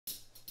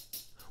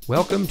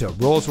Welcome to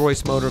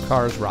Rolls-Royce Motor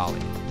Cars Raleigh,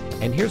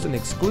 and here's an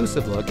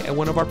exclusive look at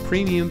one of our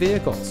premium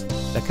vehicles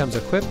that comes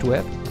equipped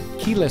with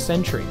keyless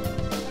entry,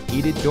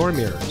 heated door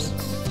mirrors,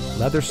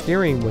 leather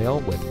steering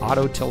wheel with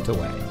auto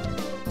tilt-away,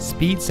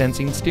 speed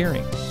sensing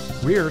steering,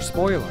 rear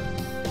spoiler,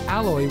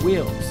 alloy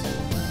wheels,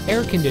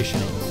 air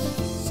conditioning,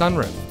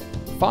 sunroof,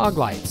 fog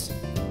lights,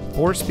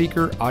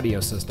 4-speaker audio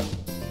system,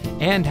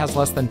 and has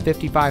less than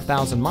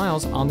 55,000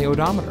 miles on the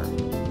odometer.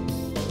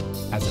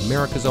 As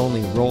America's only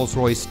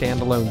Rolls-Royce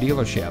standalone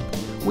dealership,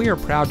 we are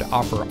proud to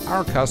offer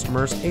our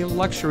customers a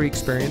luxury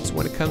experience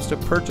when it comes to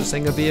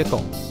purchasing a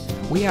vehicle.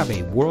 We have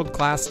a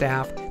world-class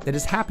staff that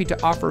is happy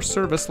to offer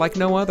service like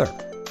no other.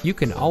 You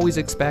can always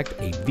expect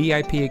a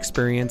VIP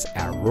experience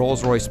at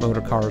Rolls-Royce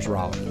Motor Cars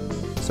Raleigh.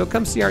 So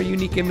come see our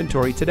unique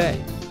inventory today.